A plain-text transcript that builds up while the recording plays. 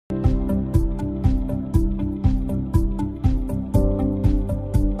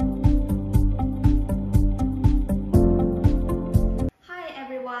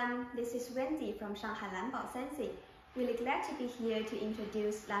from Shanghai Lanbao Sensing. Really glad to be here to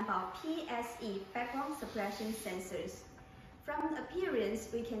introduce Lanbao PSE background suppression sensors. From appearance,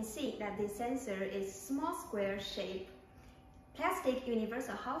 we can see that this sensor is small square shape, plastic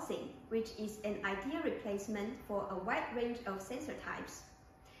universal housing, which is an ideal replacement for a wide range of sensor types.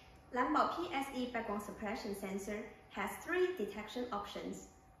 Lanbao PSE background suppression sensor has 3 detection options: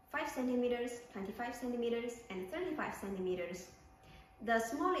 5 cm, 25 cm, and 35 cm. The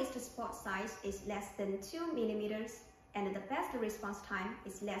smallest spot size is less than 2 mm, and the best response time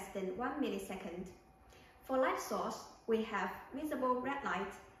is less than 1 millisecond. For light source, we have visible red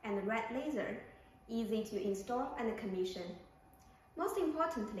light and red laser, easy to install and commission. Most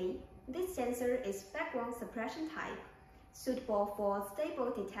importantly, this sensor is background suppression type, suitable for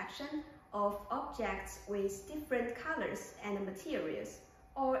stable detection of objects with different colors and materials,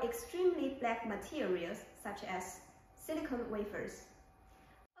 or extremely black materials such as silicon wafers.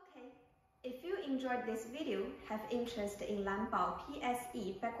 Okay, if you enjoyed this video, have interest in Lanbao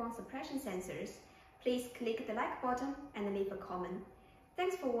PSE background suppression sensors, please click the like button and leave a comment.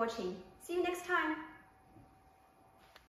 Thanks for watching. See you next time!